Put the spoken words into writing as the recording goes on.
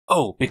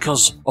Oh,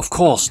 because, of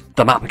course,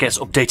 the map gets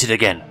updated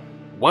again.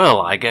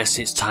 Well, I guess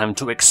it's time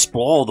to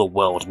explore the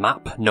world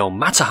map, no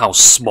matter how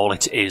small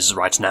it is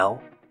right now.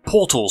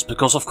 Portals,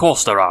 because of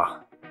course there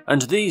are.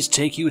 And these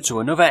take you to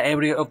another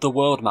area of the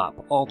world map,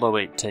 although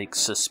it takes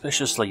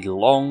suspiciously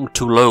long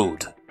to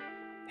load.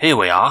 Here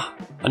we are,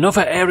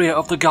 another area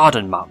of the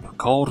garden map,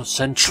 called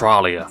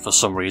Centralia for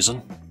some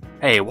reason.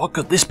 Hey, what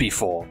could this be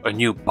for? A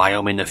new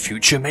biome in the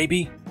future,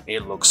 maybe?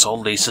 It looks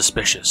oddly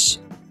suspicious.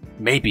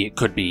 Maybe it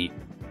could be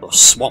the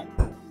swamp.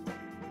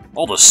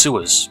 Or the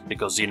sewers,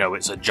 because, you know,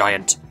 it's a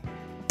giant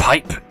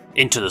pipe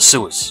into the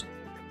sewers.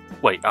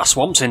 Wait, are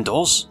swamps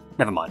indoors?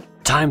 Never mind.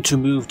 Time to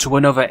move to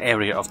another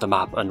area of the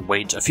map and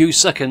wait a few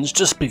seconds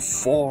just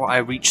before I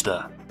reach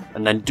there,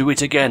 and then do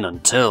it again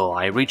until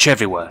I reach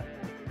everywhere.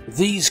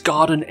 These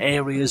garden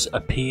areas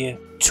appear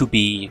to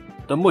be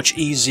the much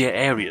easier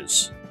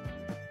areas.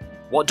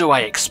 What do I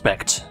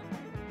expect?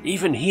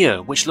 Even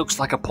here, which looks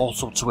like a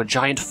portal to a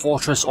giant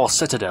fortress or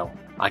citadel,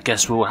 I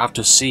guess we will have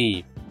to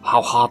see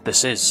how hard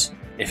this is,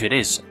 if it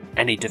is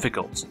any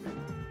difficult.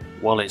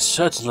 Well, it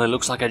certainly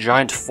looks like a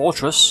giant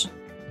fortress.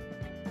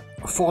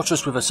 A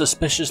fortress with a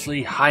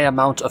suspiciously high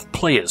amount of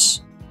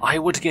players. I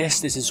would guess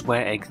this is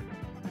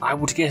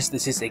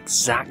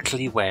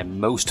exactly where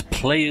most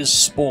players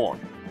spawn,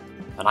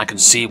 and I can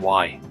see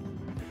why.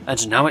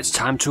 And now it's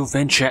time to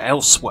venture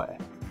elsewhere,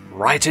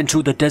 right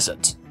into the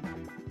desert.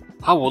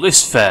 How will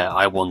this fare,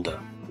 I wonder?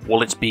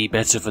 Will it be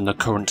better than the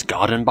current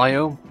garden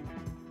biome?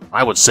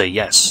 I would say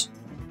yes.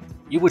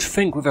 You would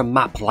think with a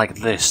map like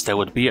this there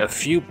would be a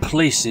few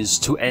places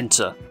to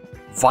enter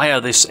via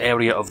this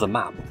area of the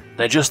map.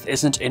 There just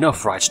isn't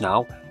enough right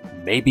now,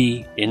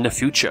 maybe in the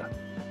future.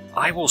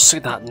 I will say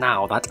that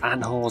now that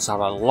antholes are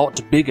a lot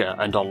bigger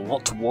and a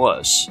lot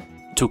worse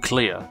to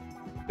clear.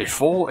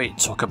 Before it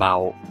took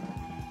about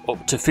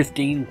up to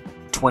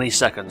 15-20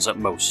 seconds at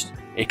most.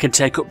 It can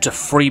take up to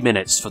 3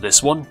 minutes for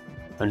this one,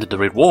 and the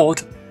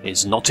reward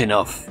is not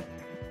enough.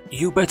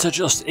 You better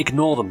just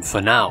ignore them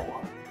for now.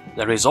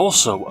 There is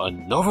also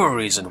another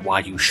reason why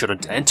you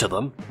shouldn't enter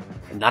them,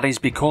 and that is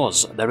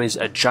because there is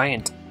a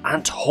giant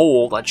ant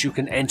hole that you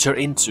can enter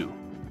into,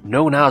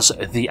 known as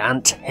the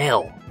Ant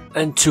Hill.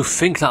 And to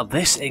think that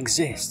this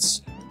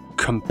exists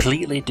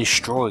completely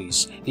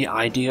destroys the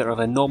idea of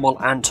a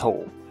normal ant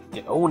hole.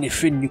 The only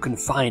thing you can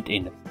find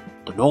in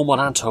the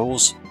normal ant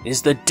holes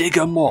is the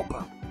digger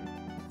mob.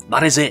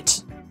 That is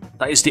it.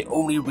 That is the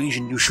only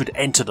reason you should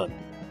enter them.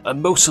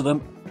 And most of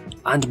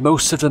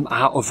them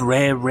are of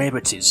rare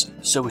rarities,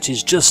 so it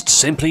is just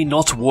simply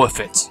not worth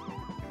it.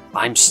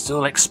 I'm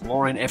still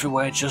exploring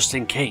everywhere just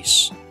in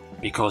case,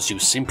 because you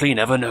simply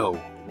never know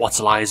what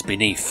lies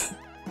beneath.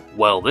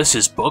 Well, this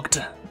is bugged.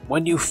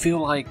 When you feel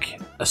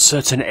like a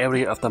certain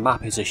area of the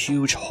map is a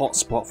huge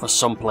hotspot for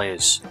some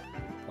players.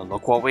 And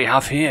look what we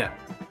have here.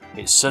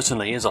 It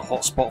certainly is a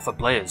hotspot for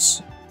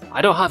players.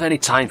 I don't have any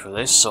time for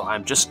this, so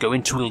I'm just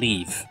going to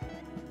leave.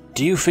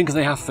 Do you think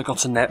they have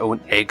forgotten their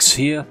own eggs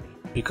here?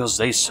 Because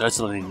they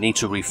certainly need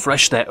to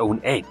refresh their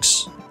own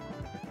eggs.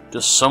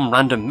 Just some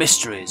random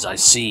mysteries I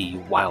see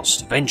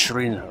whilst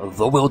venturing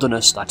the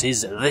wilderness that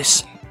is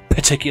this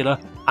particular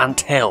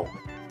ant hill.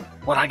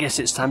 Well, I guess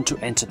it's time to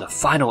enter the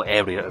final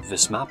area of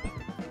this map.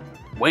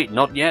 Wait,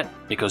 not yet,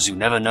 because you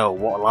never know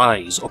what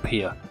lies up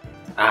here.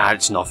 Ah,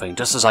 it's nothing,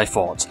 just as I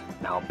thought.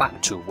 Now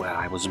back to where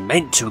I was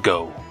meant to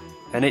go.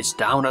 And it's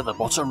down at the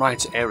bottom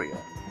right area.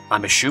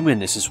 I'm assuming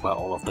this is where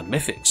all of the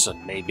mythics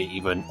and maybe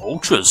even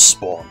ultras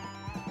spawn.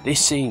 This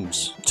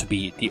seems to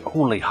be the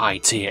only high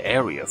tier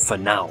area for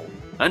now.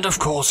 And of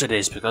course it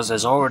is, because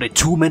there's already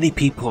too many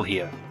people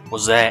here.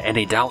 Was there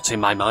any doubt in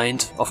my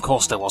mind? Of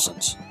course there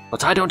wasn't.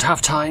 But I don't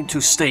have time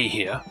to stay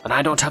here, and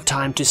I don't have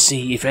time to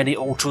see if any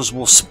ultras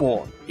will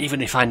spawn,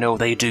 even if I know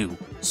they do.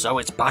 So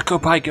it's back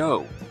up I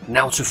go.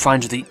 Now to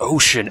find the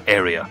ocean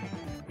area.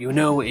 You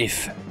know,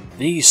 if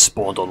these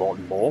spawned a lot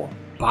more,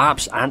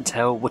 perhaps Ant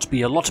Hill would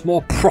be a lot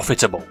more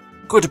profitable.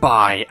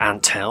 Goodbye,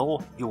 Ant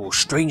Hill. You will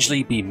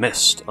strangely be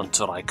missed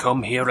until I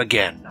come here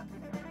again.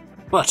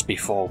 But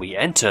before we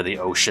enter the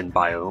ocean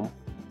biome,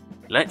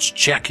 let's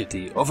check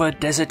the other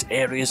desert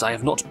areas I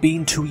have not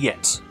been to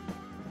yet.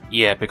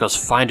 Yeah, because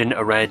finding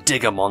a rare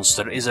digger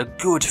monster is a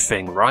good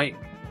thing, right?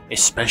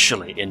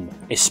 Especially in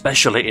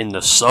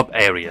the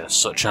sub-areas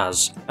such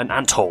as an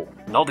anthole.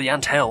 Not the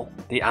ant hill,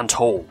 the ant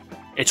hole.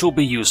 It will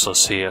be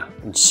useless here,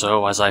 and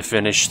so as I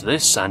finish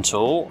this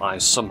anthole, I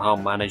somehow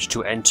managed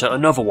to enter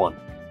another one.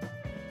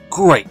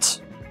 Great!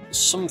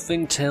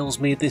 Something tells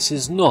me this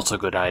is not a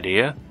good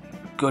idea.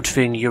 Good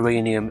thing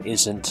uranium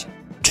isn't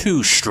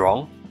too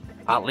strong.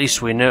 At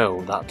least we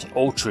know that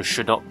ultras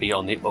should not be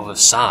on the other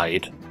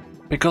side,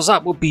 because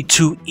that would be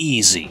too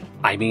easy.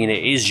 I mean,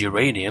 it is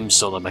uranium,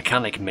 so the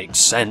mechanic makes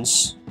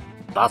sense.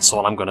 That's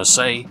all I'm gonna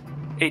say.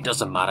 It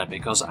doesn't matter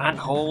because ant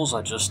holes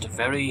are just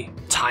very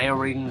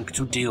tiring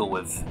to deal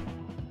with.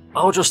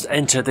 I'll just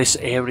enter this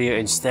area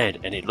instead,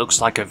 and it looks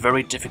like a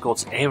very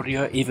difficult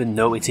area even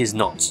though it is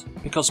not,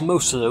 because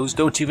most of those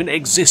don't even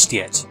exist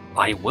yet.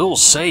 I will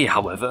say,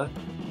 however,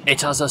 it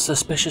has a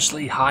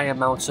suspiciously high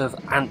amount of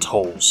ant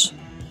holes.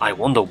 I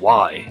wonder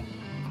why.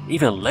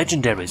 Even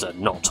legendaries are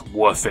not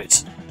worth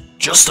it.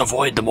 Just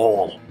avoid them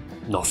all.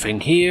 Nothing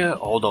here,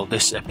 although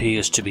this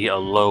appears to be a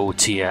low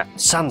tier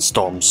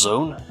sandstorm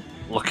zone,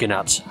 looking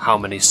at how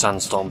many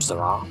sandstorms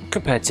there are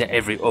compared to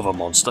every other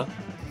monster.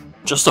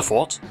 Just a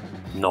thought.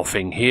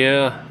 Nothing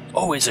here.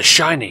 Oh, it's a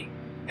shiny.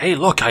 Hey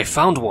look, I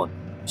found one.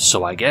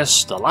 So I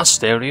guess the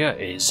last area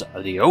is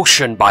the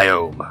ocean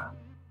biome.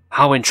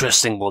 How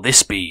interesting will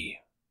this be?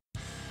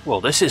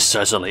 Well, this is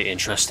certainly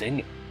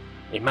interesting.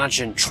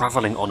 Imagine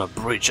travelling on a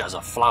bridge as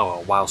a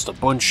flower whilst a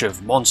bunch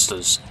of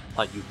monsters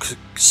that you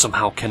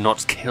somehow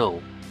cannot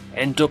kill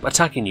end up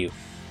attacking you.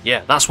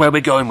 Yeah, that's where we're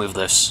going with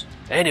this.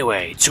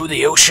 Anyway, to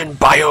the ocean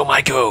biome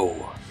I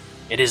go.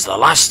 It is the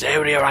last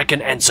area I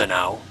can enter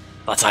now,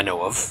 that I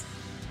know of.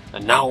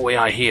 And now we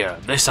are here,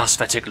 this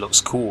aesthetic looks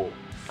cool.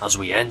 As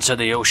we enter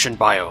the ocean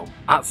biome,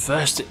 at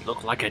first it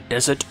looked like a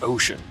desert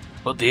ocean,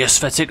 but the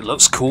aesthetic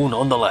looks cool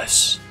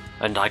nonetheless.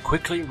 And I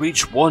quickly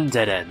reach one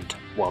dead end.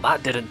 Well,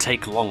 that didn't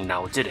take long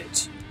now, did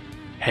it?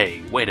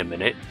 Hey, wait a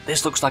minute,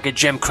 this looks like a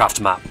Gemcraft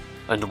map.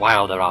 And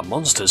while there are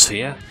monsters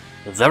here,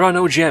 there are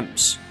no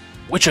gems.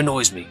 Which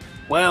annoys me.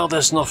 Well,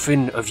 there's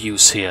nothing of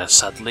use here,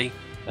 sadly.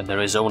 And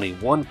there is only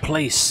one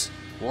place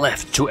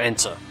left to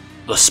enter.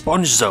 The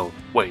sponge zone.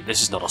 Wait,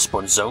 this is not a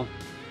sponge zone.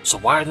 So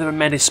why are there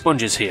many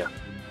sponges here?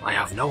 I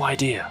have no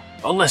idea.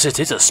 Unless it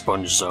is a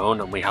sponge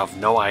zone and we have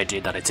no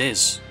idea that it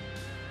is.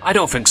 I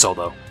don't think so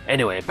though.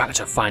 Anyway, back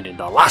to finding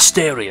the last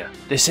area.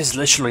 This is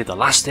literally the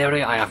last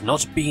area I have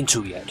not been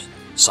to yet.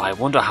 So I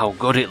wonder how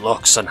good it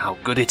looks and how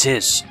good it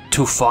is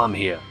to farm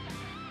here.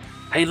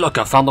 Hey look,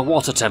 I found the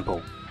water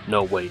temple.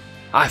 No wait,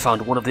 I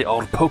found one of the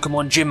old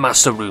Pokemon Gym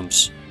Master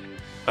rooms.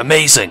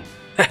 Amazing!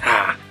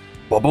 Haha!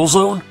 Bubble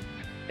zone?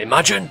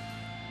 Imagine?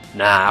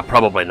 Nah,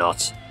 probably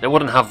not. They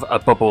wouldn't have a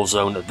bubble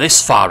zone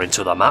this far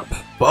into the map.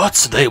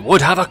 But they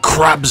would have a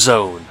crab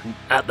zone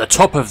at the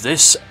top of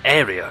this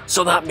area.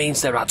 So that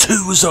means there are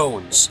two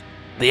zones.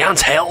 The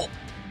ant hell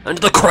and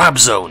the crab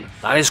zone.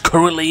 That is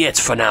currently it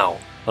for now.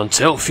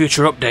 Until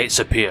future updates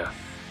appear.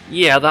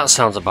 Yeah, that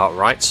sounds about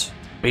right.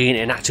 Being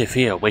inactive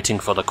here waiting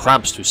for the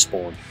crabs to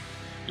spawn.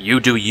 You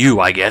do you,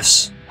 I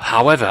guess.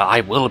 However,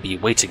 I will be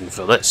waiting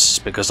for this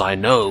because I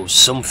know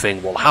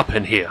something will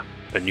happen here.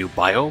 A new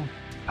biome?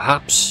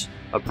 Perhaps?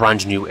 A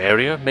brand new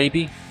area,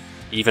 maybe?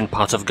 Even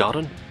part of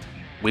garden?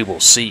 We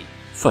will see.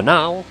 For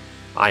now,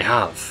 I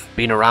have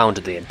been around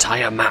the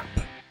entire map.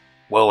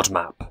 World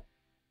map.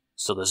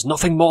 So there's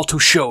nothing more to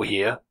show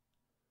here.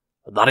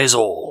 That is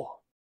all.